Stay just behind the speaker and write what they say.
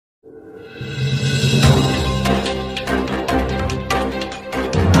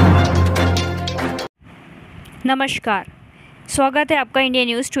नमस्कार, स्वागत है आपका इंडिया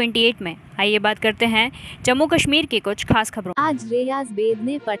न्यूज़ 28 में। आइए बात करते हैं जम्मू कश्मीर की कुछ खास खबरों। आज रेयाज बेग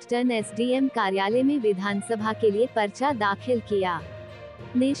ने पटन एसडीएम कार्यालय में विधानसभा के लिए पर्चा दाखिल किया।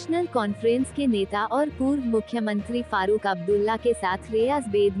 नेशनल कॉन्फ्रेंस के नेता और पूर्व मुख्यमंत्री फारूक अब्दुल्ला के साथ रेयाज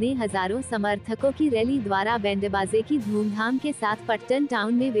बेग ने हजारों समर्थकों की रैली द्वारा बैंडबाजे की धूमधाम के साथ पटन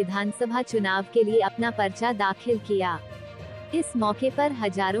टाउन में विधानसभा चुनाव के लिए अपना पर्चा दाखिल किया। इस मौके पर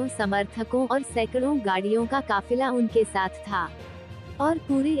हजारों समर्थकों और सैकड़ों गाड़ियों का काफिला उनके साथ था और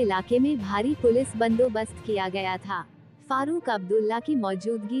पूरे इलाके में भारी पुलिस बंदोबस्त किया गया था। फारूक अब्दुल्ला की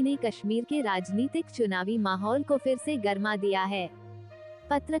मौजूदगी ने कश्मीर के राजनीतिक चुनावी माहौल को फिर से गर्मा दिया है।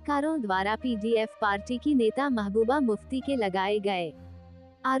 पत्रकारों द्वारा पीडीएफ पार्टी की नेता महबूबा मुफ्ती के लगाए गए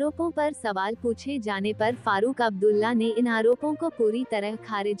आरोपों पर सवाल पूछे जाने पर फारूक अब्दुल्ला ने इन आरोपों को पूरी तरह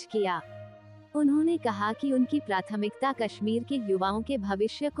खारिज किया। उन्होंने कहा कि उनकी प्राथमिकता कश्मीर के युवाओं के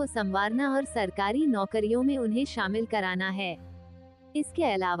भविष्य को संवारना और सरकारी नौकरियों में उन्हें शामिल कराना है। इसके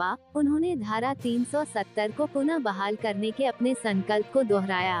अलावा उन्होंने धारा 370 को पुनः बहाल करने के अपने संकल्प को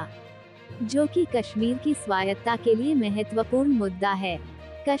दोहराया, जो कि कश्मीर की स्वायत्तता के लिए महत्वपूर्ण मुद्दा है।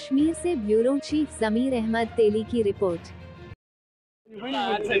 कश्मीर से ब्यूरो चीफ जमीर अहमद तेली की रिपोर्ट।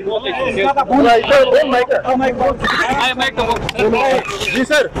 जी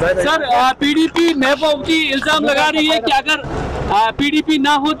सर पीडीपी महबूबी इल्जाम लगा रही है कि अगर पीडीपी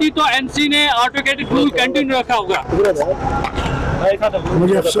ना होती तो एनसी ने ऑटोकेटेड रूल कंटिन्यू रखा होगा।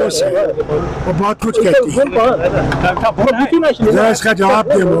 मुझे अफसोस है, वो बहुत कुछ कहती है। जरा इसका जवाब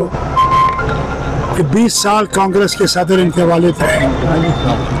दे वो कि 20 साल कांग्रेस के सदर इनके वालिद थे,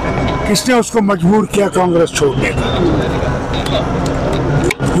 किसने उसको मजबूर किया कांग्रेस छोड़ने का?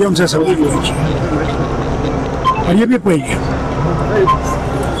 ये हमसे सवाल पूछिए और ये भी पहिए।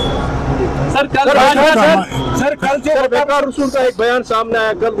 सर कल जो बेकार रसूल का एक बयान सामने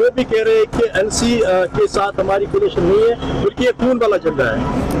आया, कल वो भी कह रहे हैं कि एनसी के साथ हमारी कोलिशन नहीं है, बल्कि ये खून वाला झंडा है।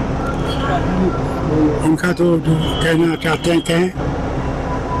 उनका तो जो कहना चाहते हैं कहें,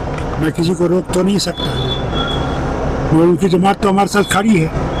 मैं किसी को रोक तो नहीं सकता। उनकी जमात तो हमारे साथ खड़ी है,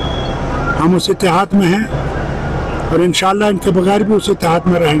 हम उस इत्तेहाद में हैं और इंशाल्लाह इनके बगैर भी उस इत्तेहाद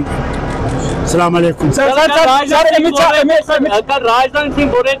में रहेंगे। अस्सलाम वालेकुम। राजनाथ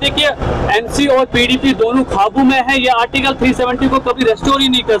सिंह बोल रहे थे कि एनसी और पीडीपी दोनों काबू में है, ये आर्टिकल 370 को कभी रेस्टोर ही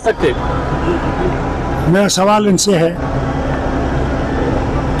नहीं कर सकते। मेरा सवाल इनसे है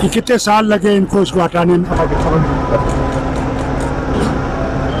कि कितने साल लगे इनको इसको हटाने में?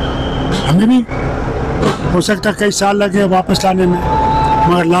 हमें भी हो सकता कई साल लगे वापस लाने में,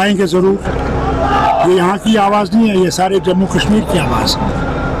 मगर लाएंगे जरूर। ये यहाँ की आवाज़ नहीं है, ये सारे जम्मू कश्मीर की आवाज़ है,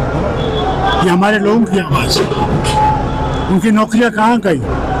 ये हमारे लोगों की आवाज़ है। उनकी नौकरियाँ कहाँ गई?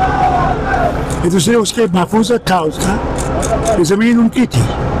 ये दूसरे उसके महफूजत था उसका, ये ज़मीन उनकी थी।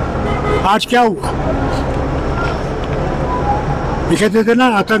 आज क्या हुआ? ये कहते थे ना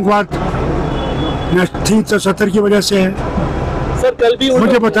आतंकवाद 370 की वजह से है। सर कल भी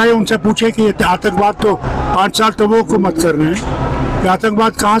मुझे बताइए, उनसे पूछे कि ये आतंकवाद तो 5 साल तो वो हुकूमत कर रहे हैं, ये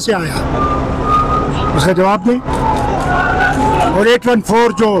आतंकवाद कहाँ से आया? उसका जवाब दें। और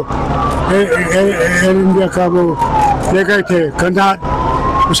 814 जो एयर इंडिया का वो ले गए थे कंधार,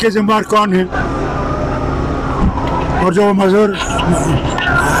 उसके जिम्मेदार कौन है? और जो मजदूर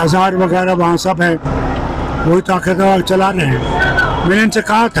हजार वगैरह वहाँ सब है, वही ताकतवर चला रहे हैं। मैंने इनसे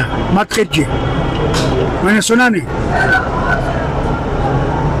कहा था मत कीजिए, मैंने सुना नहीं।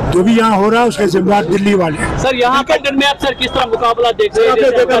 जो भी यहाँ हो रहा है उसके जिम्मेदार दिल्ली वाले हैं। सर यहाँ पटन में आप सर किस तरह मुकाबला देख रहे हैं?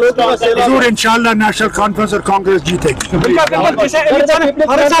 जरूर इंशाल्लाह नेशनल कॉन्फ्रेंस और कांग्रेस जीतेगी।